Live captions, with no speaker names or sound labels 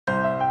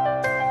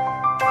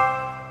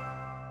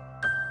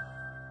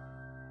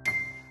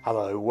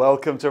Hello,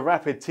 welcome to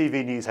Rapid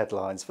TV News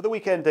headlines for the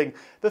week ending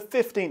the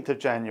 15th of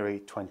January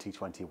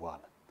 2021.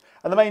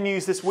 And the main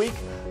news this week,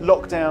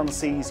 lockdown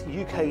sees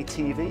UK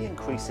TV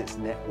increase its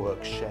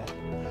network share.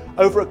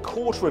 Over a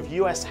quarter of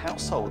US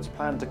households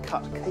plan to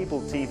cut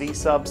cable TV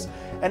subs,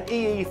 and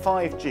EE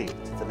 5G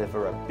to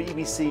deliver a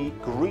BBC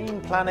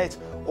Green Planet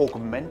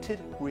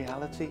augmented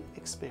reality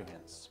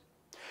experience.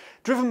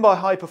 Driven by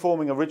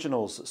high-performing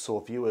originals that saw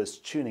viewers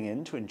tuning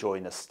in to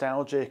enjoy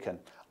nostalgic and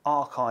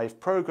archive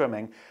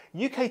programming,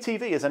 UK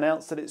TV has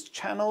announced that its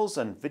channels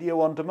and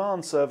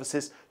video-on-demand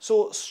services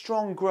saw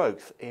strong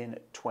growth in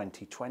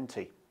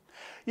 2020.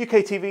 UK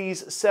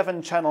TV's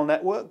 7-channel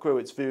network grew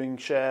its viewing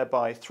share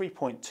by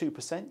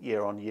 3.2%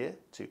 year-on-year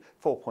to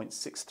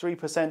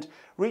 4.63%,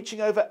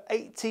 reaching over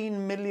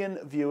 18 million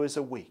viewers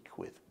a week,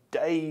 with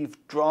Dave,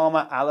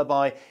 Drama,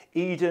 Alibi,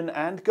 Eden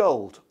and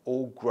Gold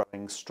all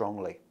growing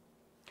strongly.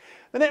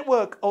 The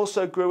network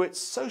also grew its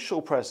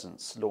social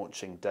presence,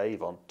 launching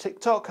Dave on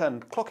TikTok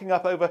and clocking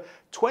up over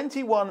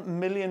 21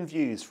 million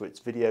views for its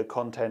video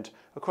content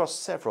across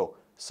several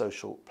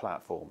social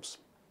platforms.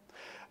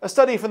 A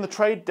study from the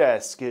Trade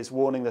Desk is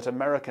warning that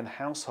American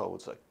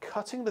households are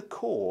cutting the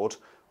cord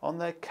on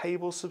their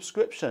cable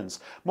subscriptions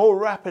more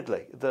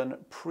rapidly than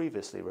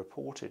previously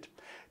reported.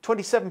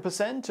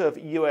 27% of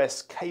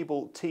US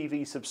cable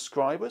TV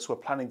subscribers were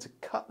planning to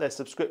cut their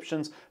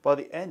subscriptions by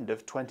the end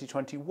of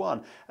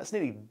 2021. That's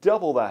nearly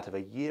double that of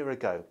a year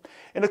ago.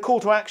 In a call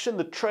to action,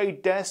 the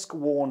Trade Desk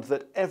warned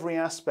that every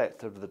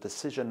aspect of the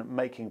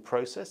decision-making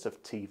process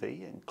of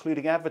TV,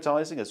 including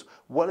advertising as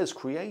well as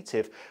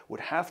creative, would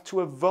have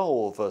to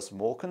evolve as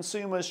more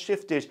consumers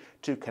shifted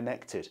to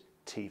connected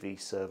TV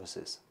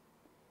services.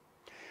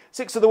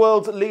 6 of the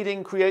world's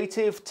leading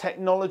creative,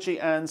 technology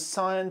and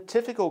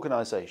scientific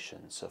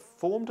organisations have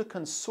formed a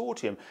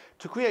consortium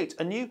to create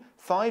a new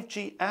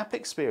 5G app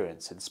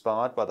experience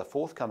inspired by the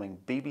forthcoming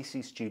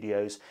BBC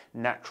Studios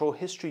Natural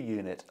History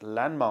Unit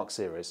landmark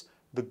series,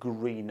 The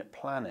Green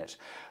Planet.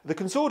 The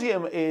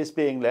consortium is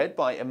being led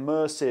by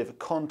immersive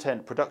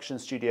content production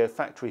studio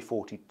Factory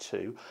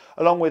 42,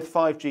 along with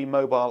 5G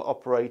mobile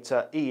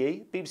operator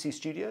EE, BBC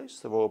Studios,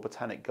 the Royal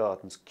Botanic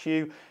Gardens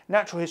Kew,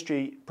 natural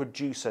history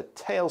producer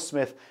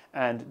Talesmith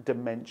and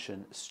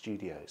Dimension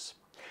Studios.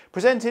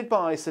 Presented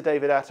by Sir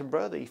David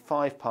Attenborough, the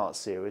 5-part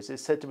series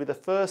is said to be the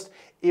first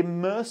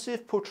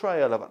immersive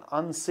portrayal of an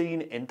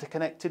unseen,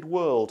 interconnected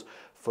world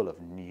full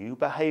of new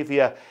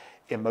behaviour,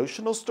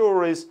 emotional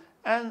stories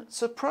and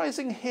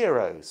surprising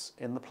heroes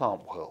in the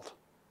plant world.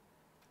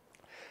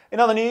 In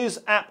other news,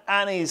 App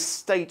Annie's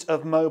State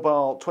of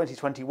Mobile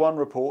 2021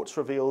 reports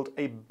revealed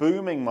a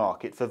booming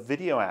market for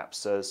video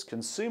apps as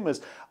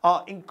consumers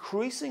are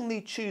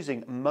increasingly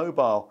choosing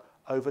mobile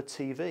over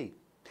TV.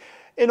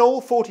 In all,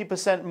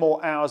 40%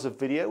 more hours of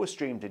video were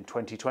streamed in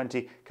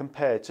 2020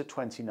 compared to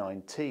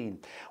 2019.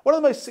 One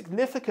of the most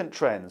significant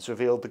trends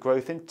revealed the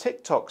growth in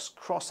TikTok's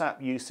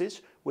cross-app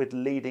usage with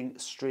leading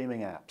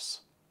streaming apps.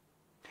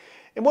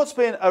 In what's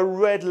been a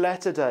red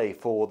letter day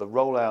for the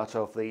rollout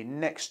of the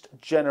next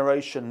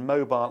generation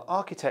mobile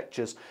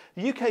architectures,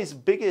 the UK's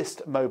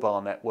biggest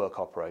mobile network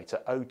operator,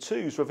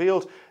 O2's,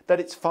 revealed that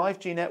its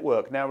 5G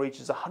network now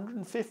reaches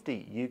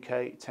 150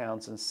 UK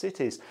towns and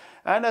cities.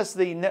 And as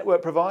the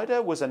network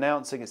provider was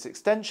announcing its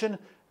extension,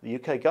 the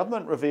UK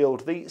government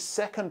revealed the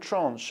second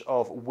tranche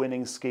of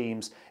winning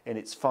schemes in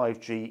its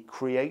 5G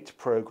Create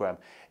programme,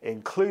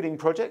 including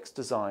projects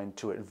designed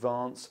to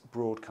advance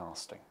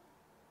broadcasting.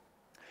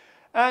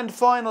 And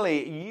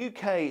finally,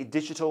 UK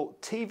digital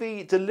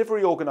TV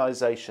delivery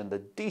organisation, the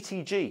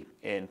DTG,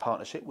 in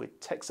partnership with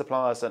tech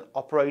suppliers and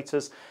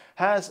operators,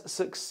 has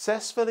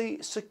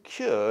successfully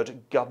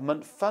secured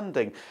government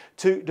funding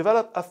to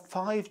develop a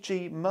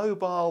 5G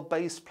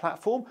mobile-based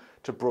platform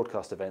to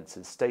broadcast events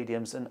in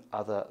stadiums and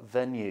other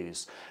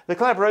venues. The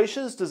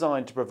collaboration is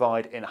designed to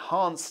provide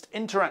enhanced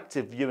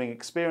interactive viewing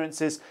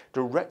experiences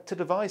direct to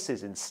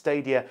devices in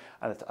stadia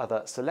and at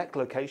other select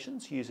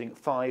locations using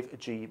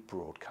 5G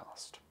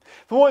broadcast.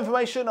 For more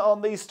information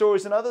on these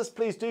stories and others,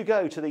 please do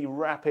go to the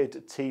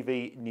Rapid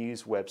TV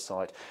News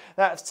website.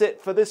 That's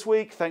it for this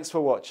week. Thanks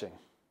for watching.